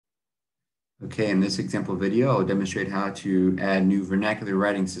Okay, in this example video, I'll demonstrate how to add new vernacular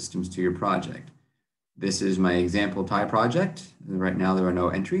writing systems to your project. This is my example Thai project. Right now, there are no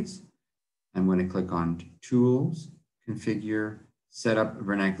entries. I'm going to click on Tools, Configure, Set up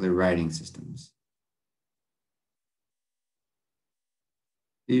Vernacular Writing Systems.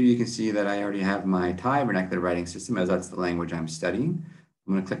 Here you can see that I already have my Thai vernacular writing system, as that's the language I'm studying.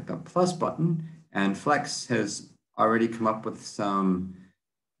 I'm going to click the plus button, and Flex has already come up with some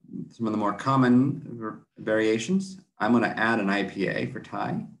of the more common variations. I'm going to add an IPA for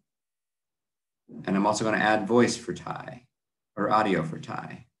Thai. And I'm also going to add voice for Thai, or audio for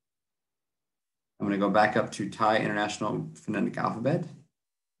Thai. I'm going to go back up to Thai International Phonetic Alphabet,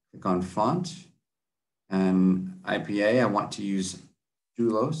 click on Font, and IPA, I want to use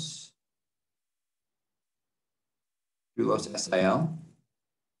Dulos SIL.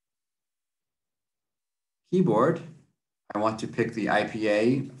 Keyboard, I want to pick the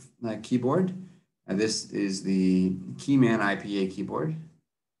IPA keyboard, and this is the Keyman IPA keyboard.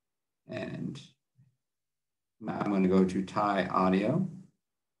 And now I'm going to go to Thai audio.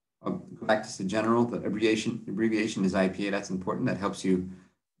 I'll go back to the general. The abbreviation is IPA. That's important. That helps you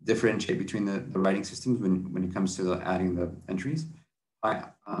differentiate between the writing systems when it comes to adding the entries.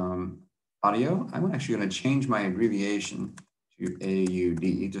 Audio, I'm actually going to change my abbreviation to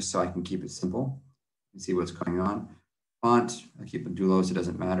AUD just so I can keep it simple and see what's going on. Font, I keep it Dulos, it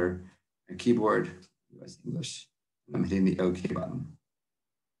doesn't matter. A keyboard, US English. I'm hitting the OK button.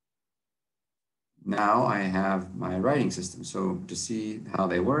 Now I have my writing system. So to see how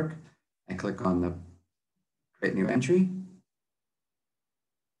they work, I click on the Create New Entry.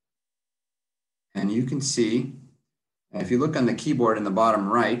 And you can see, if you look on the keyboard in the bottom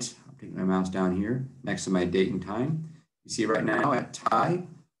right, I'll take my mouse down here next to my date and time. You see right now at Thai,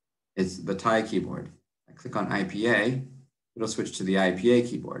 it's the Thai keyboard. I click on IPA, it'll switch to the IPA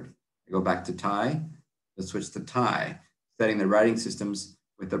keyboard. I go back to Thai, it'll switch to Thai. Setting the writing systems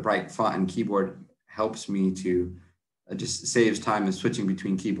with the bright font and keyboard helps me to just saves time in switching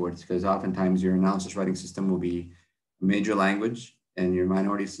between keyboards, because oftentimes your analysis writing system will be a major language and your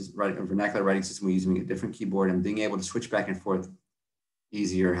minority vernacular writing system will be using a different keyboard, and being able to switch back and forth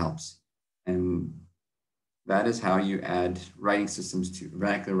easier helps. And that is how you add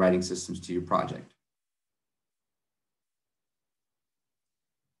vernacular writing systems to your project.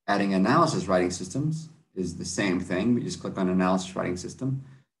 Adding analysis writing systems is the same thing. We just click on analysis writing system.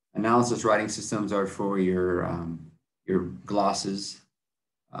 Analysis writing systems are for your glosses.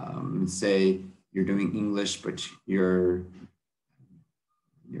 Say you're doing English, but your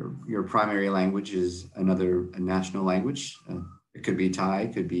primary language is a national language. It could be Thai,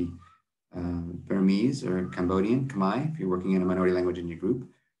 it could be Burmese or Cambodian, Khmer, if you're working in a minority language in your group.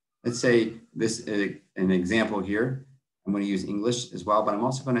 Let's say this is an example here. I'm going to use English as well, but I'm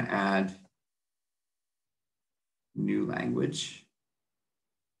also going to add new language.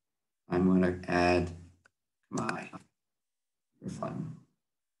 I'm going to add Khmer for fun.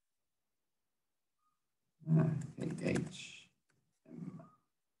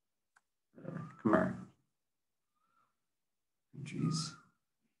 Khmer. Countries.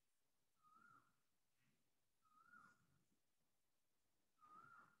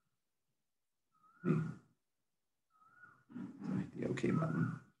 The OK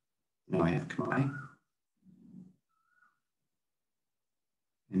button. Now I have Khmer.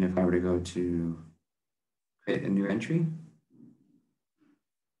 And if I were to go to create a new entry,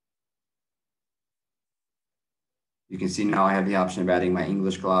 you can see now I have the option of adding my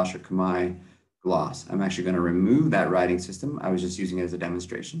English gloss or Khmer gloss. I'm actually going to remove that writing system. I was just using it as a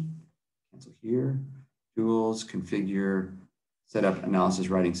demonstration. Cancel here, Tools, Configure, Set up Analysis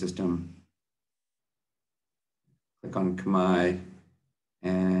Writing System. Click on Khmer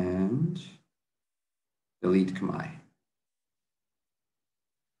and delete Khmer.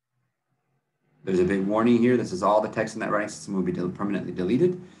 There's a big warning here that says all the text in that writing system will be permanently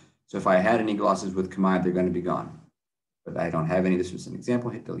deleted. So if I had any glosses with Khmer, they're going to be gone. But I don't have any. This was an example.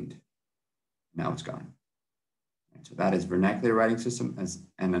 Hit delete. Now it's gone. So that is vernacular writing system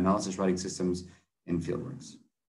and analysis writing systems in Fieldworks.